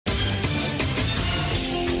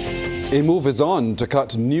A move is on to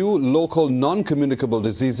cut new local non-communicable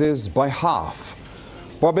diseases by half.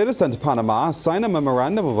 Barbados and Panama signed a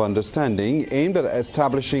memorandum of understanding aimed at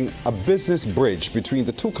establishing a business bridge between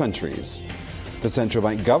the two countries. The central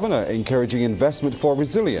bank governor encouraging investment for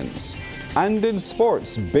resilience. And in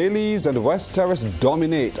sports, Bayley's and West Terrace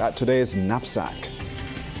dominate at today's NAPSAC.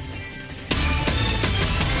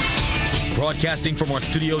 Broadcasting from our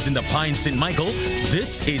studios in the Pine St. Michael,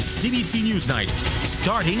 this is CBC NewsNight,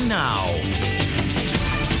 starting now.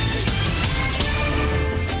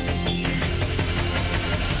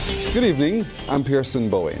 Good evening, I'm Pearson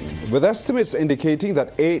Bowen. With estimates indicating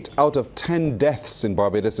that 8 out of 10 deaths in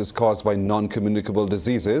Barbados is caused by non-communicable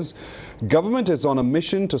diseases, government is on a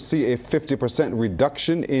mission to see a 50%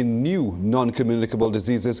 reduction in new non-communicable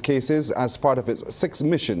diseases cases as part of its 6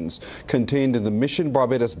 missions contained in the Mission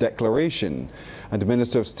Barbados Declaration. And the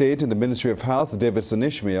Minister of State in the Ministry of Health, Davidson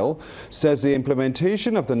Ishmael, says the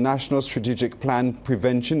implementation of the National Strategic Plan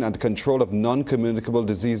Prevention and Control of Non-Communicable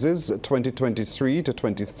Diseases 2023 to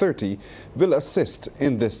 2030 will assist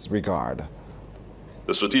in this regard.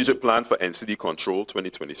 The Strategic Plan for NCD Control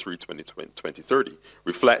 2023-2030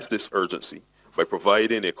 reflects this urgency by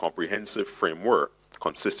providing a comprehensive framework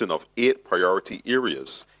consisting of 8 priority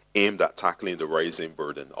areas aimed at tackling the rising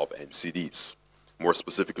burden of NCDs. More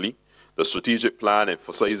specifically, the strategic plan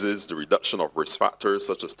emphasizes the reduction of risk factors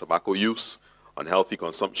such as tobacco use, unhealthy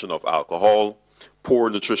consumption of alcohol,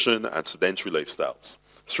 poor nutrition, and sedentary lifestyles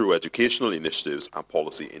through educational initiatives and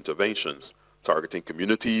policy interventions targeting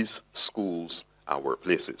communities, schools, and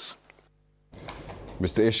workplaces.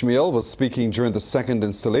 Mr. Ishmael was speaking during the second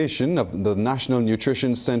installation of the National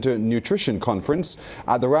Nutrition Center Nutrition Conference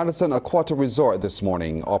at the Radisson Aquata Resort this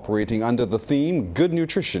morning, operating under the theme Good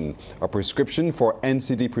Nutrition, a prescription for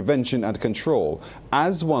NCD prevention and control,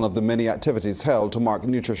 as one of the many activities held to mark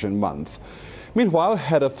Nutrition Month. Meanwhile,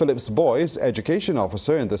 Heather Phillips Boyce, Education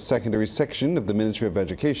Officer in the Secondary Section of the Ministry of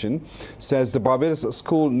Education, says the Barbados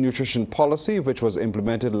School Nutrition Policy, which was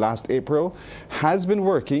implemented last April, has been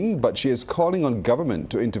working, but she is calling on government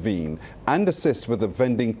to intervene and assist with the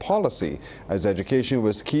vending policy, as education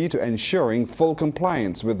was key to ensuring full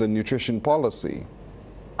compliance with the nutrition policy.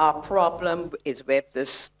 Our problem is with the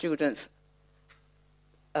students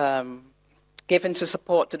given to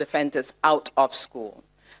support to the vendors out of school.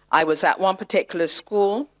 I was at one particular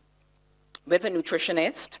school with a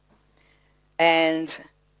nutritionist, and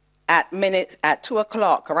at 2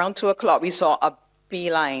 o'clock, around 2 o'clock, we saw a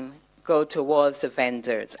beeline go towards the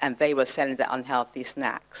vendors, and they were selling the unhealthy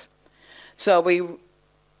snacks. So we're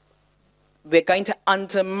going to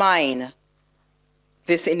undermine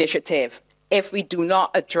this initiative if we do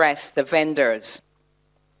not address the vendors.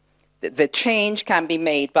 The change can be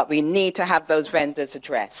made, but we need to have those vendors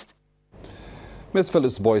addressed. Ms.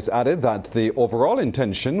 Phillips Boyce added that the overall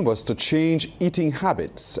intention was to change eating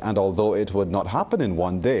habits, and although it would not happen in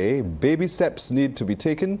one day, baby steps need to be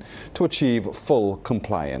taken to achieve full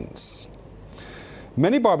compliance.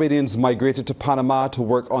 Many Barbadians migrated to Panama to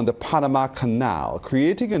work on the Panama Canal,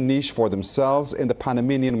 creating a niche for themselves in the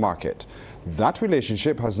Panamanian market. That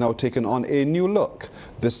relationship has now taken on a new look,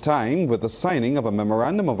 this time with the signing of a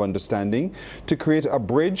memorandum of understanding to create a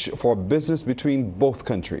bridge for business between both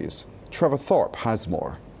countries. Trevor Thorpe has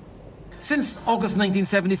more. Since August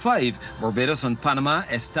 1975, Barbados and Panama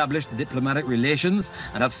established diplomatic relations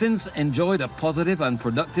and have since enjoyed a positive and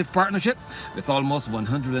productive partnership with almost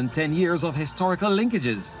 110 years of historical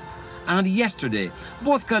linkages. And yesterday,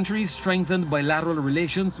 both countries strengthened bilateral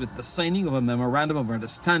relations with the signing of a memorandum of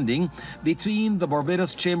understanding between the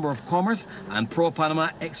Barbados Chamber of Commerce and Pro-Panama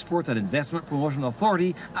Export and Investment Promotion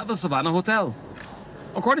Authority at the Savannah Hotel.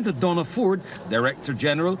 According to Donna Ford, Director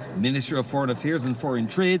General, Ministry of Foreign Affairs and Foreign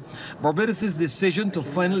Trade, Barbados' decision to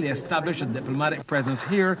finally establish a diplomatic presence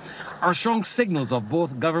here are strong signals of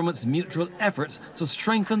both governments' mutual efforts to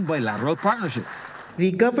strengthen bilateral partnerships.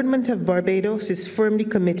 The government of Barbados is firmly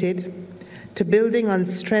committed to building and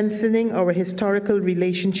strengthening our historical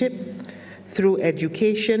relationship through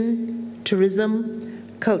education,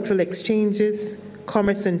 tourism, cultural exchanges,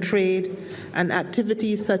 commerce and trade, and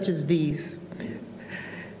activities such as these.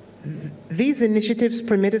 These initiatives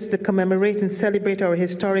permit us to commemorate and celebrate our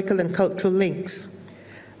historical and cultural links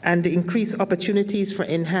and increase opportunities for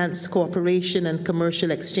enhanced cooperation and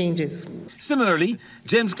commercial exchanges. Similarly,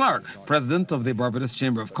 James Clark, president of the Barbados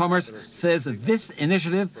Chamber of Commerce, says this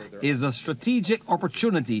initiative is a strategic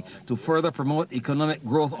opportunity to further promote economic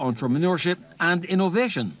growth, entrepreneurship, and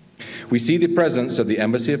innovation. We see the presence of the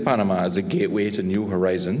Embassy of Panama as a gateway to new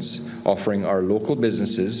horizons, offering our local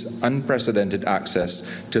businesses unprecedented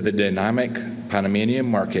access to the dynamic Panamanian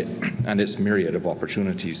market and its myriad of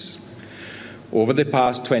opportunities. Over the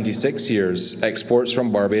past 26 years, exports from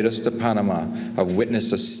Barbados to Panama have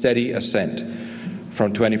witnessed a steady ascent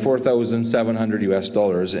from $24,700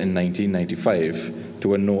 in 1995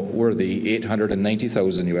 to a noteworthy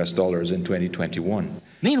 $890,000 in 2021.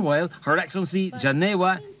 Meanwhile, Her Excellency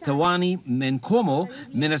Janewa Tawani Menkomo,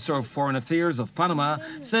 Minister of Foreign Affairs of Panama,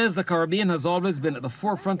 says the Caribbean has always been at the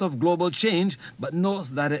forefront of global change, but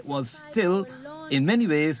notes that it was still, in many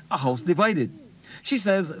ways, a house divided. She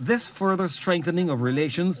says this further strengthening of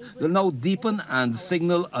relations will now deepen and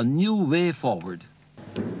signal a new way forward.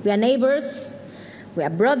 We are neighbors, we are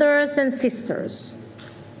brothers and sisters,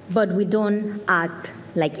 but we don't act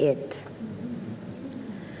like it.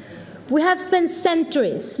 We have spent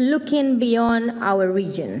centuries looking beyond our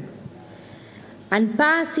region and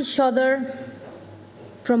past each other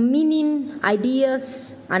from meaning,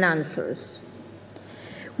 ideas, and answers.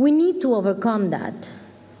 We need to overcome that.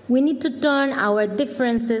 We need to turn our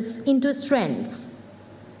differences into strengths,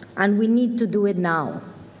 and we need to do it now.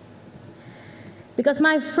 Because,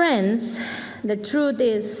 my friends, the truth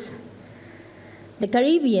is, the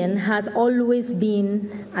Caribbean has always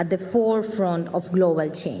been at the forefront of global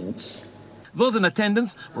change. Those in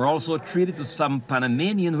attendance were also treated to some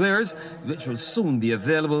Panamanian wares, which will soon be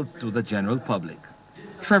available to the general public.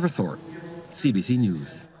 Trevor Thorpe, CBC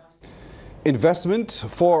News. Investment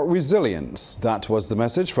for resilience. That was the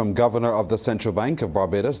message from Governor of the Central Bank of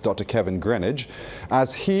Barbados, Dr. Kevin Greenidge,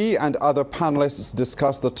 as he and other panelists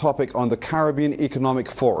discussed the topic on the Caribbean Economic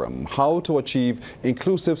Forum, how to achieve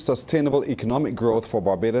inclusive, sustainable economic growth for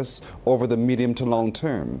Barbados over the medium to long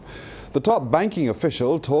term. The top banking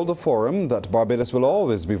official told the forum that Barbados will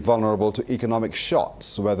always be vulnerable to economic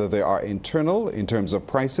shocks, whether they are internal in terms of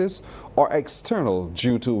prices or external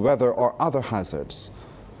due to weather or other hazards.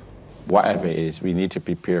 Whatever it is, we need to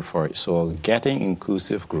prepare for it. So getting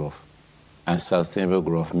inclusive growth and sustainable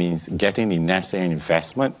growth means getting the necessary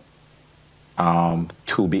investment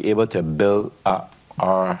to be able to build up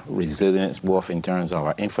our resilience, both in terms of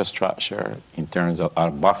our infrastructure, in terms of our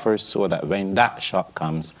buffers, so that when that shock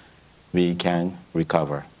comes, we can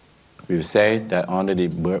recover. We've said that under the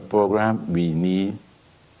program, we need,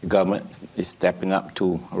 the government is stepping up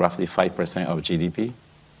to roughly 5% of GDP.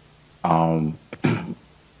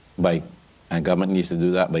 And government needs to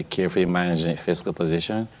do that by carefully managing its fiscal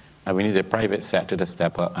position. And we need the private sector to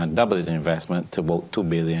step up and double its investment to about $2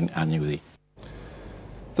 billion annually.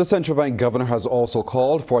 The central bank governor has also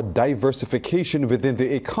called for diversification within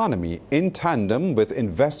the economy in tandem with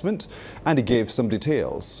investment, and he gave some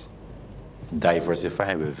details.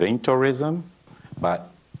 Diversify within tourism,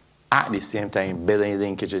 but at the same time building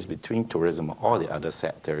linkages between tourism and all the other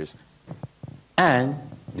sectors, and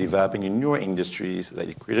developing the newer industries like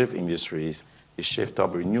the creative industries, the shift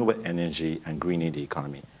of renewable energy and greening the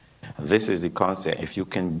economy. This is the concept. If you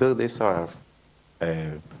can build this sort of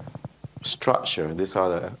structure, this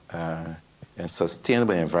sort of a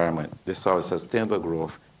sustainable environment, this sort of sustainable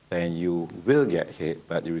growth, then you will get hit,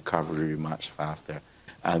 but the recovery will be much faster.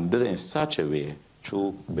 And build it in such a way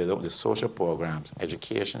through building up the social programs,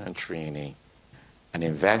 education and training, and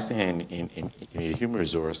investing in human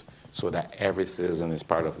resource so that every citizen is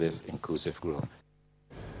part of this inclusive growth.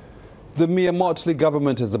 The Mia Mottley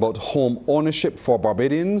government is about home ownership for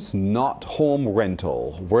Barbadians, not home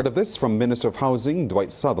rental. Word of this from Minister of Housing,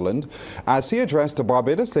 Dwight Sutherland, as he addressed the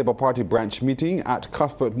Barbados Labour Party branch meeting at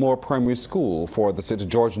Cuthbert Moore Primary School for the St.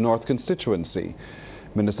 George North constituency.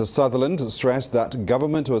 Minister Sutherland stressed that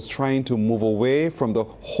government was trying to move away from the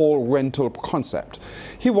whole rental concept.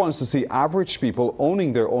 He wants to see average people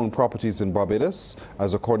owning their own properties in Barbados,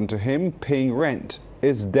 as according to him, paying rent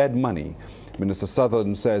is dead money. Minister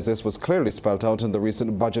Sutherland says this was clearly spelled out in the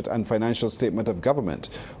recent budget and financial statement of government,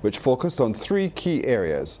 which focused on three key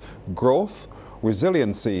areas: growth,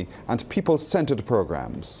 resiliency, and people-centered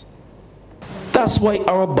programs. That's why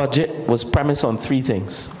our budget was premised on three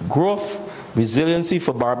things: growth, resiliency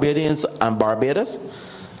for Barbadians and Barbados,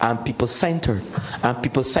 and people-centered. And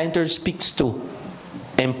people-centered speaks to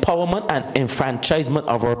empowerment and enfranchisement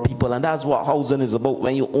of our people, and that's what housing is about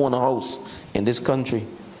when you own a house in this country.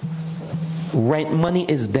 Rent money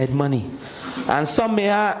is dead money. And some may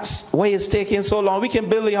ask, why is it taking so long? We can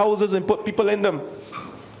build the houses and put people in them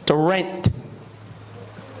to rent.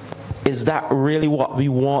 Is that really what we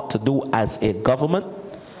want to do as a government?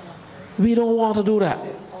 We don't want to do that.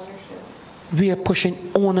 We are pushing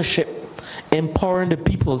ownership, empowering the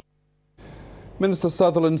people. Minister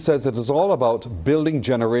Sutherland says it is all about building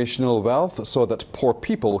generational wealth so that poor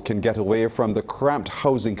people can get away from the cramped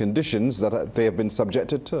housing conditions that they have been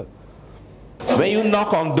subjected to. When you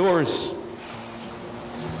knock on doors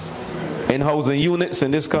in housing units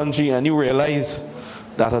in this country and you realize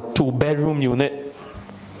that a 2-bedroom unit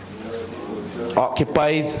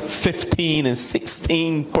occupies 15 and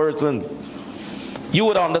 16 persons, you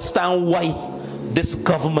would understand why this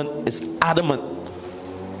government is adamant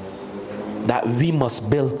that we must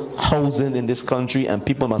build housing in this country and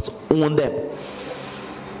people must own them.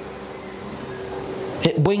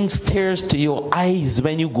 It brings tears to your eyes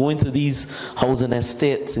when you go into these housing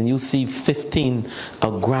estates and you see 15,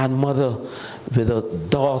 a grandmother with a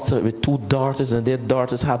daughter, with 2 daughters, and their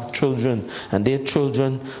daughters have children, and their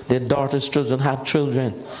daughters' children have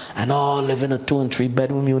children, and all live in a 2- and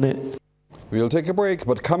 3-bedroom unit. We'll take a break,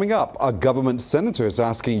 but coming up, a government senator is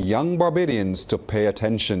asking young Barbadians to pay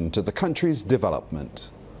attention to the country's development.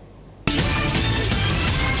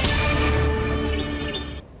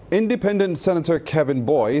 Independent Senator Kevin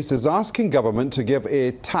Boyce is asking government to give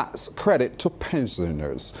a tax credit to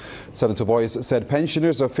pensioners. Senator Boyce said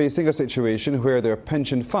pensioners are facing a situation where their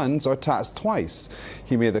pension funds are taxed twice.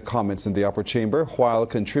 He made the comments in the upper chamber while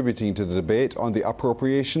contributing to the debate on the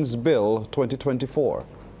Appropriations Bill 2024.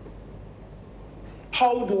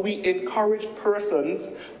 How do we encourage persons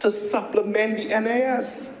to supplement the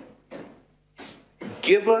NAS?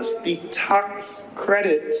 Give us the tax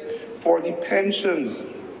credit for the pensions.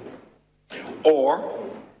 Or,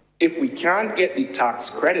 if we can't get the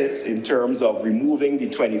tax credits in terms of removing the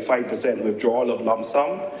 25% withdrawal of lump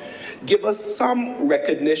sum, give us some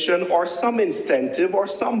recognition or some incentive or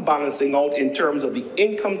some balancing out in terms of the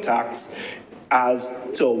income tax as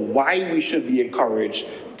to why we should be encouraged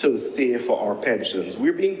to save for our pensions.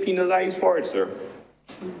 We're being penalized for it, sir.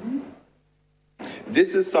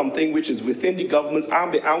 This is something which is within the government's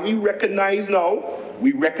ambit, and we recognize now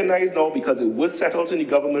because it was settled in the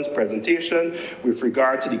government's presentation with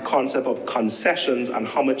regard to the concept of concessions and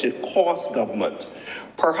how much it costs government.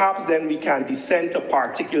 Perhaps then we can descend to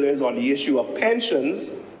particulars on the issue of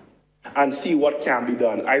pensions and see what can be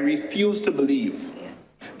done. I refuse to believe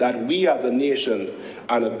that we as a nation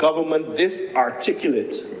and a government this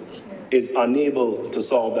articulate is unable to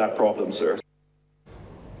solve that problem, sir.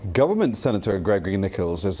 Government Senator Gregory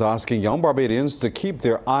Nichols is asking young Barbadians to keep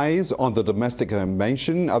their eyes on the domestic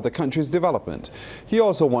dimension of the country's development. He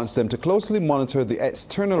also wants them to closely monitor the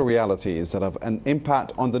external realities that have an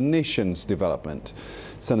impact on the nation's development.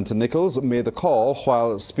 Senator Nichols made the call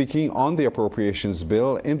while speaking on the appropriations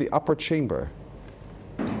bill in the upper chamber.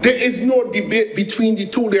 There is no debate between the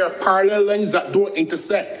two. There are parallel lines that don't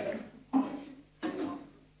intersect.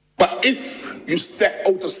 But if you step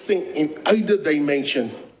out of sync in either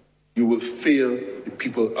dimension, you will fail the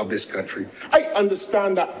people of this country. I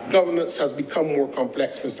understand that governance has become more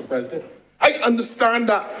complex, Mr. President. I understand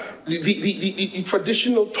that the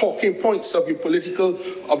traditional talking points of the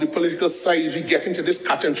political side, we get into this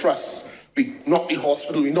cut and thrust. We not the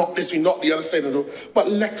hospital, we not this, we not the other side of the road. But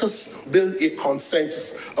let us build a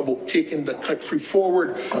consensus about taking the country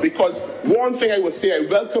forward. Because one thing I will say, I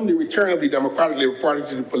welcome the return of the Democratic Labour Party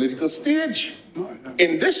to the political stage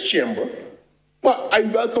in this chamber. But I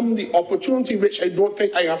welcome the opportunity, which I don't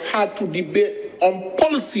think I have had, to debate on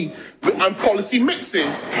policy and policy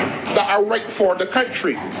mixes that are right for the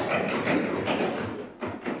country.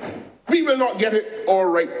 We will not get it all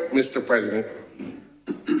right, Mr. President.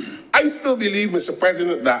 I still believe, Mr.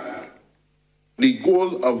 President, that the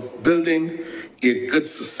goal of building a good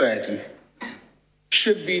society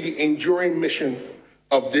should be the enduring mission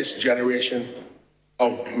of this generation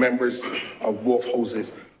of members of both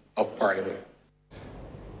houses of Parliament.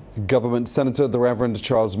 Government Senator the Reverend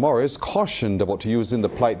Charles Morris cautioned about using the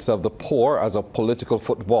plights of the poor as a political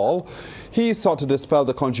football. He sought to dispel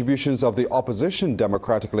the contributions of the opposition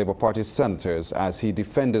Democratic Labour Party senators as he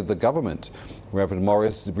defended the government. Reverend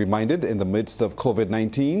Morris reminded in the midst of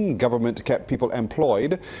COVID-19, government kept people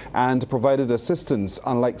employed and provided assistance,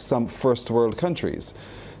 unlike some first world countries.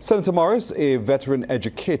 Senator Morris, a veteran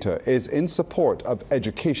educator, is in support of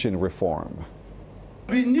education reform.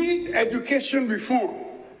 We need education reform.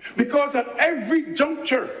 Because at every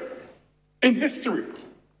juncture in history,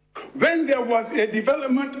 when there was a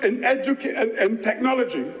development in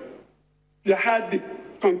technology, you had the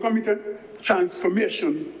concomitant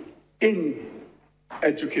transformation in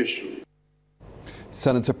education.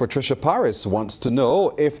 Senator Patricia Paris wants to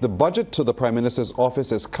know if the budget to the Prime Minister's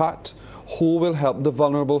office is cut, who will help the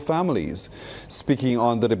vulnerable families? Speaking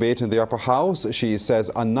on the debate in the upper house, she says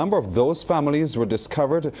a number of those families were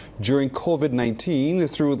discovered during COVID-19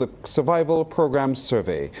 through the Survival Program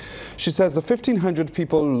survey. She says the 1,500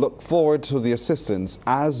 people look forward to the assistance,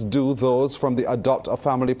 as do those from the Adopt a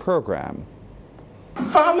Family program.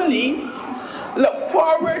 Families look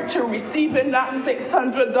forward to receiving that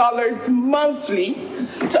 $600 monthly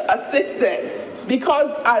to assist them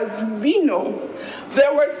because as we know,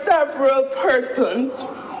 there were several persons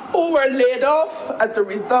who were laid off as a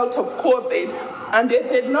result of COVID, and they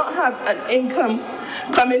did not have an income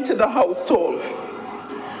coming to the household.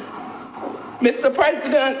 Mr.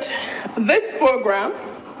 President, this program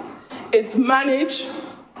is managed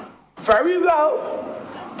very well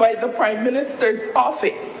by the Prime Minister's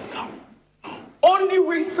office. Only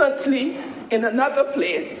recently, in another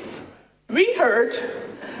place, we heard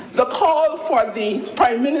the call for the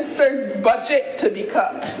Prime Minister's budget to be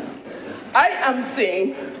cut. I am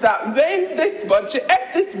saying that when this budget,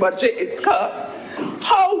 if this budget is cut,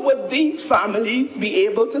 how would these families be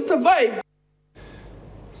able to survive?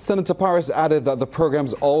 Senator Terrace added that the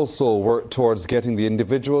programs also work towards getting the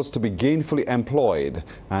individuals to be gainfully employed,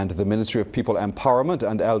 and the Ministry of People Empowerment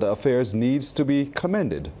and Elder Affairs needs to be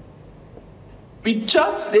commended. We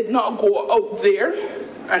just did not go out there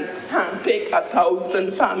and handpick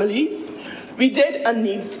 1,000 families. We did a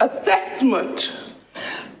needs assessment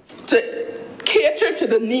to cater to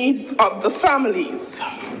the needs of the families.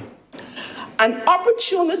 An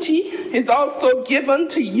opportunity is also given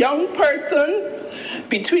to young persons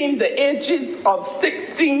between the ages of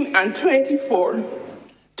 16 and 24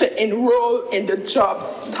 to enroll in the Job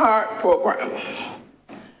Start program.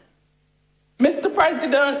 Mr.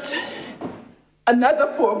 President, another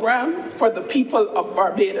program for the people of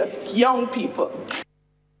Barbados, young people.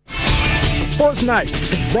 Sports Night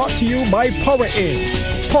is brought to you by Power Inn.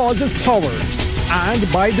 Pause is power. And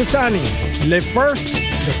by Dasani. Live first,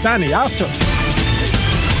 Dasani after.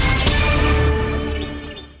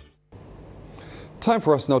 Time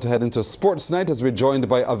for us now to head into Sports Night as we're joined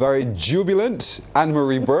by a very jubilant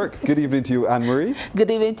Anne-Marie Burke. Good evening to you, Anne-Marie.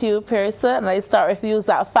 Good evening to you, Pearson. And I start with news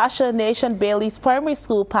that Fashion Nation Bayley's Primary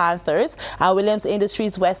School Panthers and Williams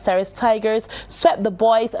Industries West Terrace Tigers swept the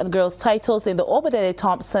boys and girls titles in the Obadiah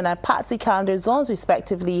Thompson and Patsy Calendar zones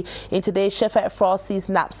respectively in today's Sheffet Frosty's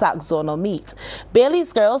NAPSAC zonal meet.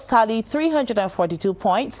 Bayley's girls tallied 342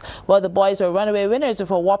 points, while the boys were runaway winners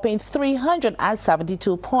with a whopping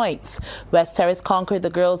 372 points. West Terrace conquered the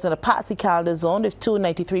girls in the Patsy Calendar zone with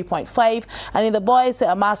 293.5, and in the boys they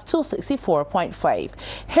amassed 264.5.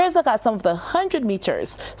 Here's a look at some of the 100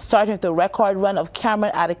 meters, starting with the record run of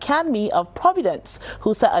Cameron at Academy of Providence,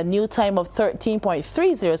 who set a new time of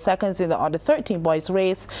 13.30 seconds in the under 13 boys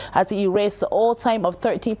race as he erased the old time of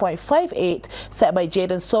 13.58 set by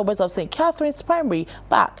Jaden Sobers of St. Catherine's Primary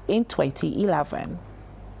back in 2011.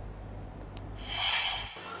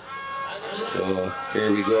 So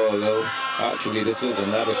here we go, though. Actually, this is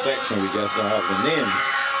another section. We just don't have the names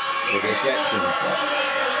for this section.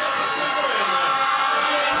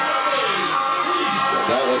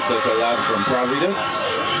 That looks like a lad from Providence.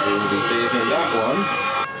 We will be taking that one.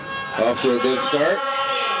 Off to a good start.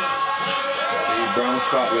 See Brown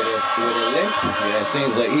Scott with a limp. Yeah, it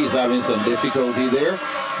seems like he's having some difficulty there.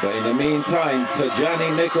 But in the meantime,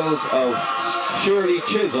 Tajani Nichols of Shirley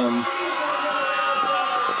Chisholm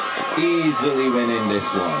easily winning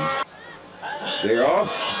this one. They're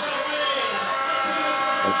off.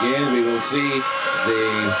 Again, we will see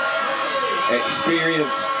the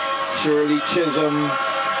experienced Shirley Chisholm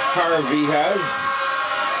Harvey has.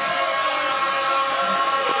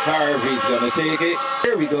 Harvey's going to take it.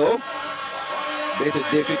 Here we go. Bit of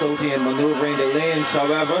difficulty in maneuvering the lanes,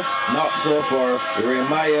 however, not so for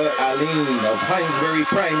Remaya Aline of Hinesbury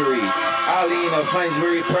Primary. Aline of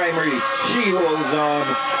Hinesbury Primary, she holds on.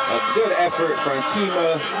 A good effort from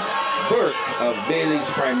Kima Burke of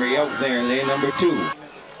Bayley's Primary out there in lane number 2.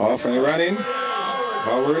 Off and running.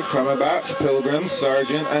 Howard, Cumberbatch, Pilgrim,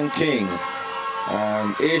 Sargent, and King.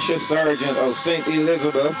 And Aisha Sargent of St.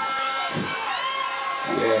 Elizabeth.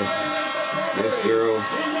 Yes, this girl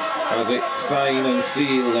has it signed and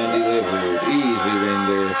sealed and delivered. Easy win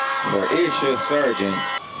there for Aisha Sargent.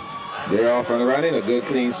 They're off and running. A good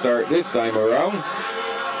clean start this time around.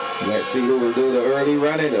 Let's see who will do the early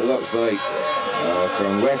running. It looks like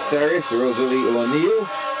from West Terrace, Rosalie O'Neill.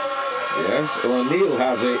 Yes, O'Neill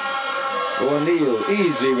has it. O'Neill,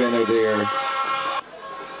 easy winner there.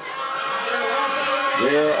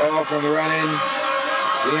 They're off and running.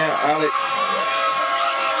 See Alex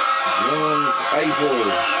Jones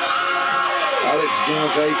Eiffel. Alex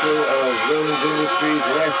Jones Eiffel of Williams Industries,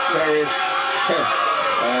 West Terrace,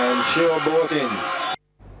 and showboating.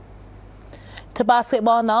 To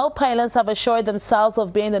basketball now, Pilots have assured themselves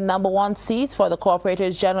of being the #1 seeds for the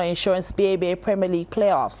Corporators General Insurance BABA Premier League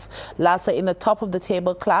playoffs. Last night in the top of the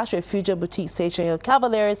table clash with future boutique Station Hill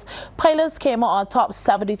Cavaliers, Pilots came out on top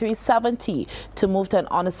 73-70 to move to an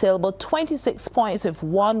unassailable 26 points with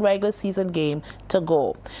one regular season game to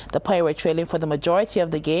go. The Pilots were trailing for the majority of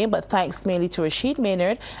the game, but thanks mainly to Rashid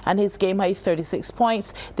Maynard and his game-high 36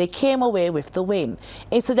 points, they came away with the win.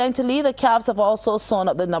 Incidentally, the Cavs have also sewn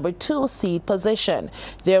up the #2 seed position.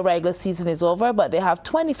 Their regular season is over, but they have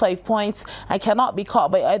 25 points and cannot be caught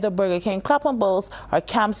by either Burger King Clapham Bulls or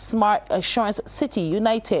Camp Smart Assurance City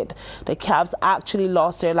United. The Cavs actually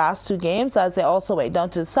lost their last 2 games as they also went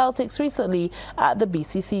down to the Celtics recently at the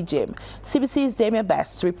BCC gym. CBC's Damien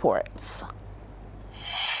Best reports.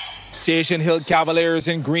 Station Hill Cavaliers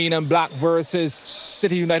in green and black versus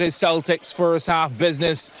City United Celtics first half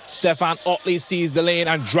business. Stefan Otley sees the lane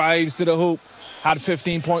and drives to the hoop. Had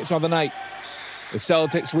 15 points on the night. The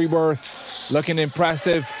Celtics rebirth looking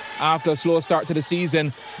impressive after a slow start to the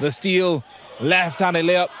season. The steal, left-handed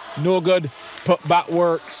layup, no good. Put back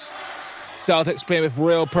works. Celtics playing with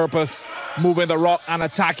real purpose, moving the rock and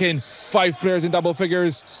attacking. 5 players in double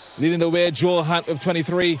figures. Leading the way, Joel Hunt with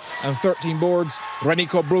 23 and 13 boards.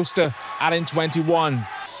 Renico Brewster adding 21.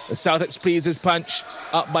 The Celtics pleased his punch,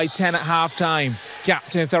 up by 10 at halftime.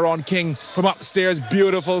 Captain Theron King from upstairs,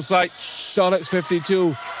 beautiful sight. Celtics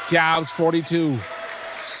 52, Cavs 42.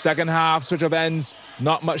 Second half, switch of ends,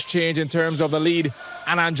 not much change in terms of the lead.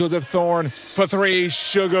 And Joseph Thorne for 3,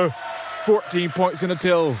 sugar, 14 points in the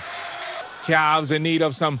till. Cavs in need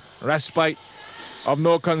of some respite. Of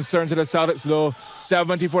no concern to the Celtics though,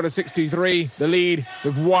 74-63, the lead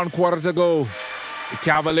with 1 quarter to go. The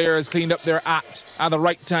Cavaliers cleaned up their act at the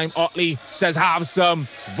right time. Otley says have some.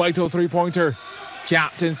 Vital 3-pointer.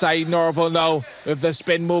 Captain Saeed Norval now with the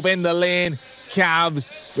spin move in the lane.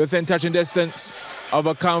 Cavs within touching distance of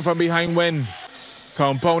a come from behind win.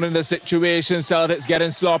 Compounding the situation, Celtics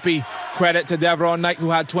getting sloppy. Credit to Devron Knight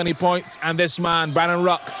who had 20 points and this man, Brandon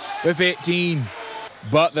Ruck, with 18.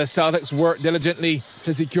 But the Celtics worked diligently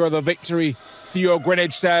to secure the victory. Theo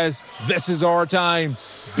Greenwich says, this is our time.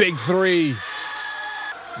 Big 3.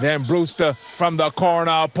 Then Brewster from the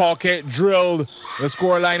corner pocket drilled the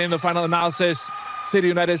scoreline in the final analysis. City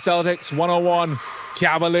United Celtics 101,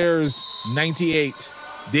 Cavaliers 98.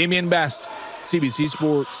 Damien Best, CBC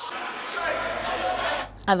Sports.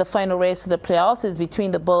 And the final race to the playoffs is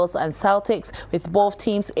between the Bulls and Celtics, with both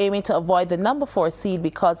teams aiming to avoid the #4 seed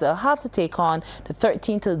because they'll have to take on the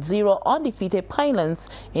 13-0 undefeated Pilots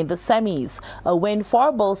in the semis. A win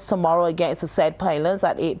for Bulls tomorrow against the said Pilots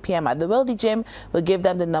at 8 p.m. at the Wildy Gym will give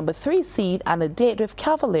them the #3 seed and a date with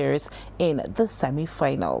Cavaliers in the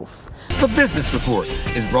semi-finals. The Business Report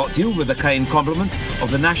is brought to you with the kind compliments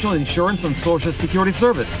of the National Insurance and Social Security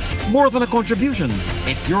Service. More than a contribution,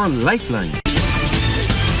 it's your lifeline.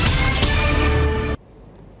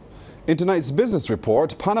 In tonight's business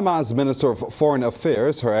report, Panama's Minister of Foreign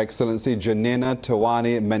Affairs, Her Excellency Janina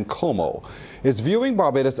Tawani Menkomo, is viewing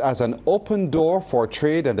Barbados as an open door for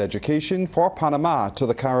trade and education for Panama to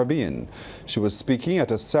the Caribbean. She was speaking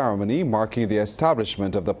at a ceremony marking the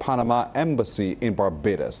establishment of the Panama Embassy in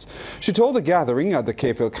Barbados. She told the gathering at the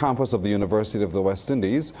Cayfield campus of the University of the West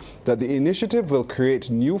Indies that the initiative will create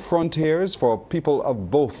new frontiers for people of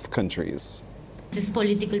both countries. This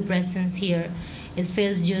political presence here, it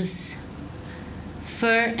feels just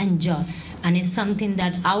fair and just, and it's something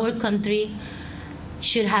that our country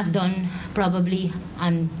should have done probably,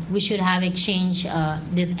 and we should have exchanged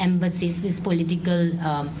these embassies, this political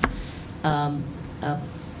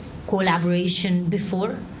collaboration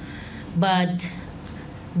before. But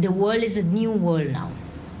the world is a new world now.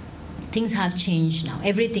 Things have changed now.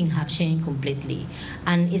 Everything have changed completely,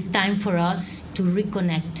 and it's time for us to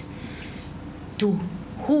reconnect to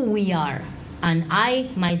who we are. And I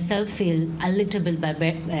myself feel a little bit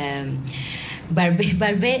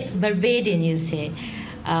Barbadian, you say.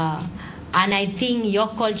 And I think your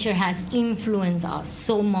culture has influenced us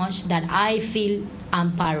so much that I feel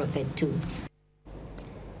I'm part of it too.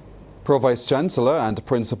 Pro-Vice Chancellor and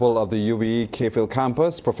Principal of the UWE Cayfield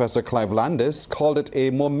campus, Professor Clive Landis, called it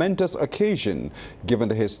a momentous occasion given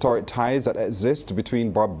the historic ties that exist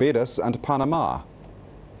between Barbados and Panama.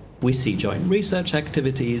 We see joint research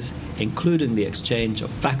activities, including the exchange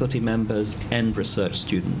of faculty members and research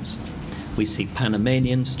students. We see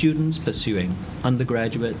Panamanian students pursuing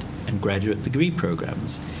undergraduate and graduate degree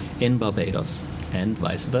programs in Barbados and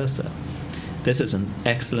vice versa. This is an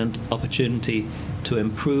excellent opportunity to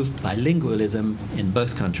improve bilingualism in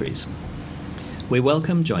both countries. We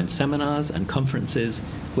welcome joint seminars and conferences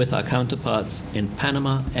with our counterparts in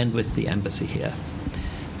Panama and with the embassy here.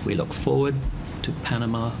 We look forward to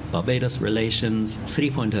Panama-Barbados Relations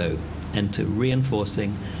 3.0 and to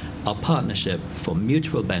reinforcing our partnership for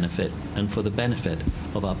mutual benefit and for the benefit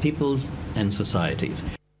of our peoples and societies.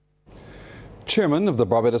 Chairman of the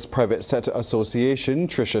Barbados Private Sector Association,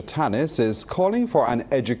 Terrace, is calling for an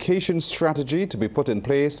education strategy to be put in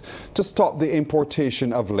place to stop the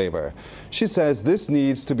importation of labor. She says this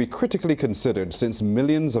needs to be critically considered since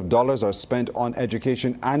millions of dollars are spent on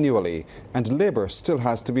education annually and labor still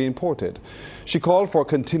has to be imported. She called for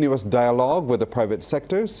continuous dialogue with the private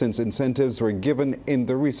sector since incentives were given in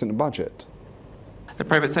the recent budget. The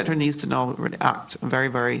private sector needs to now act very,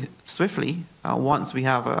 very swiftly once we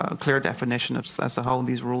have a clear definition as to how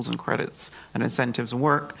these rules and credits and incentives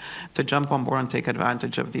work, to jump on board and take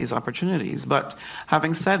advantage of these opportunities. But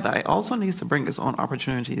having said that, it also needs to bring its own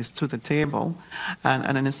opportunities to the table,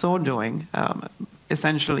 and in so doing,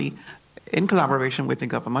 essentially, in collaboration with the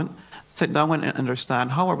government, sit down and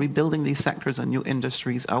understand how are we building these sectors and new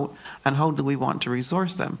industries out, and how do we want to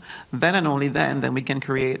resource them. Then and only then we can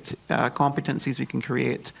create competencies, we can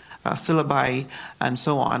create syllabi and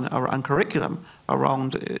so on, and curriculum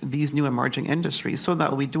around these new emerging industries, so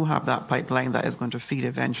that we do have that pipeline that is going to feed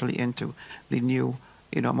eventually into the new,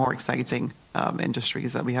 more exciting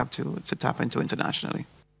industries that we have to tap into internationally.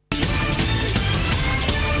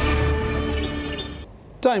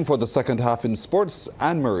 Time for the second half in sports.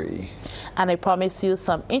 Anne-Marie. And I promise you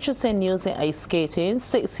some interesting news in ice skating.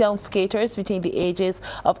 6 young skaters between the ages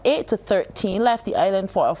of 8 to 13 left the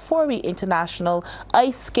island for a 4-week international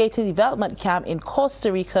ice skating development camp in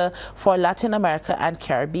Costa Rica for Latin America and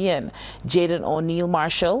Caribbean. Jaden O'Neill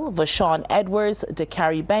Marshall, Vashon Edwards,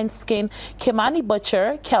 Dakari Benskin, Kimani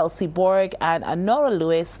Butcher, Kelsey Borg, and Honora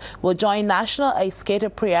Lewis will join national ice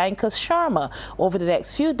skater Priyanka Sharma over the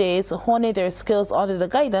next few days, honing their skills under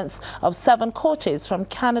the guidance of 7 coaches from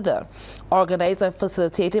Canada. Organized and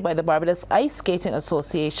facilitated by the Barbados Ice Skating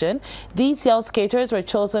Association, these young skaters were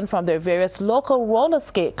chosen from their various local roller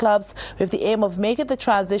skate clubs with the aim of making the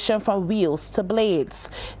transition from wheels to blades.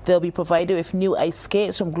 They'll be provided with new ice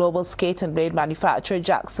skates from global skate and blade manufacturer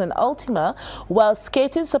Jackson Ultima, while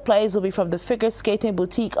skating supplies will be from the figure skating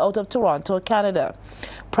boutique out of Toronto, Canada.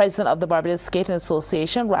 President of the Barbados Skating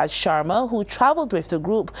Association, Raj Sharma, who traveled with the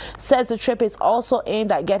group, says the trip is also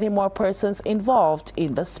aimed at getting more persons involved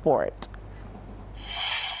in the sport.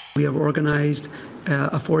 We have organized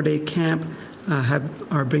a 4-day camp,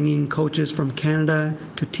 are bringing coaches from Canada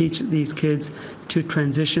to teach these kids to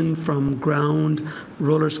transition from ground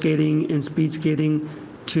roller skating and speed skating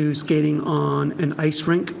to skating on an ice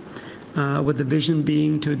rink, with the vision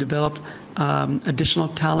being to develop additional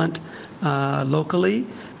talent locally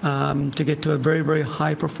to get to a very, very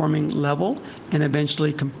high performing level and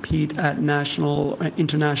eventually compete at national,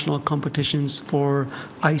 international competitions for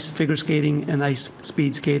ice figure skating and ice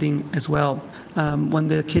speed skating as well. When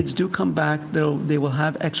the kids do come back, they will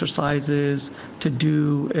have exercises to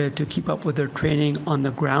do to keep up with their training on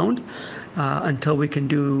the ground until we can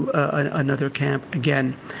do another camp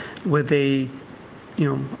again with a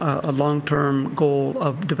long-term goal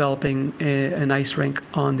of developing an ice rink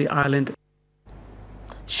on the island.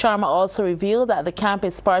 Sharma also revealed that the camp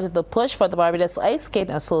is part of the push for the Barbados Ice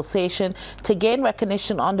Skating Association to gain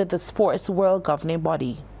recognition under the sport's world governing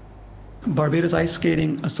body. Barbados Ice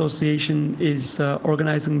Skating Association is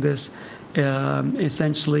organizing this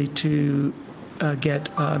essentially to get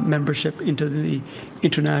membership into the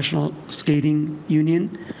International Skating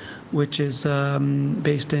Union, which is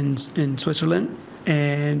based in Switzerland.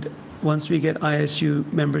 And once we get ISU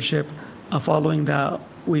membership, following that,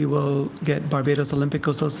 we will get Barbados Olympic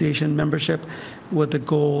Association membership with the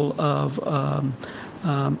goal of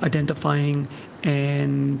identifying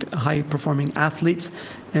and high-performing athletes,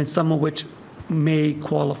 and some of which may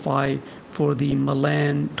qualify for the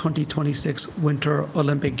Milan 2026 Winter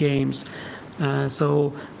Olympic Games.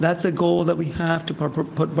 So that's a goal that we have to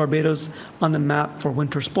put Barbados on the map for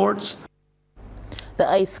winter sports. The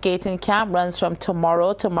ice skating camp runs from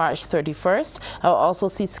tomorrow to March 31st. I'll also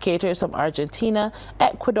see skaters from Argentina,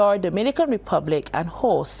 Ecuador, Dominican Republic, and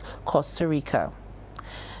host Costa Rica.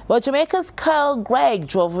 Well, Jamaica's Kyle Gregg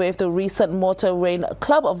drove with the recent Motor Rain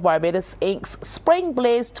Club of Barbados Inc.'s Spring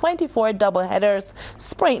Blaze 24 doubleheaders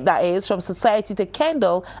sprint, that is, from Society to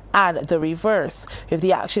Kendall and the reverse, with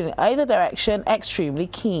the action in either direction extremely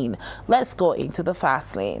keen. Let's go into the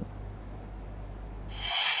fast lane.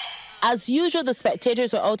 As usual, the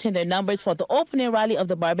spectators were out in their numbers for the opening rally of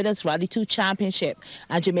the Barbados Rally 2 Championship,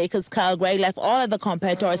 and Jamaica's Kyle Gregg left all of the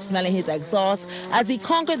competitors smelling his exhaust as he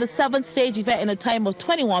conquered the 7th stage event in a time of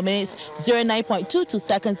 21 minutes, 09.22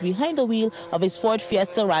 seconds behind the wheel of his Ford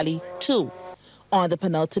Fiesta Rally 2. On the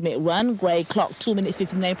penultimate run, Greg clocked 2 minutes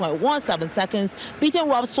 59.17 seconds, beating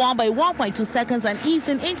Rob Swan by 1.2 seconds and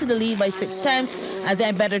easing into the lead by 6 tenths, and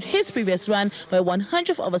then bettered his previous run by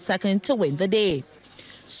 1/100th of a second to win the day.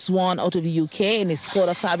 Swan out of the UK in his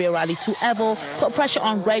Skoda Fabia Rally 2 Evo put pressure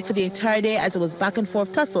on Greg for the entire day as it was back and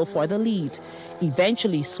forth tussle for the lead.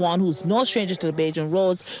 Eventually, Swan, who's no stranger to the Bajan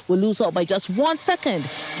roads, will lose out by just 1 second,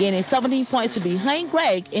 gaining 17 points to behind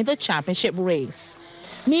Greg in the championship race.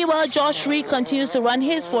 Meanwhile, Josh Reed continues to run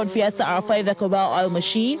his Ford Fiesta R5 the Cobalt oil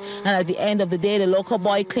machine, and at the end of the day, the local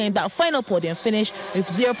boy claimed that final podium finish with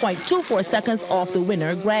 0.24 seconds off the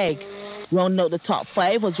winner, Greg. Rounding out the top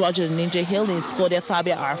 5 was Roger the Ninja Hill in his Skoda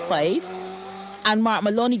Fabia R5, and Mark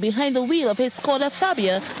Maloney behind the wheel of his Skoda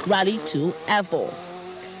Fabia Rally 2 Evo.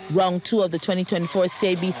 Round 2 of the 2024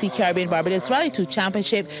 CBC Caribbean Barbados Rally 2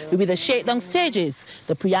 Championship will be the shakedown stages,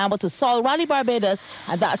 the preamble to Sol Rally Barbados,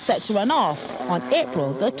 and that's set to run off on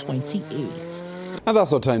April the 28th. And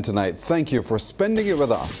that's our time tonight. Thank you for spending it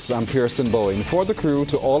with us. I'm Pearson Bowen. For the crew,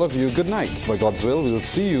 to all of you, good night. By God's will, we'll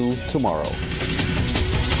see you tomorrow.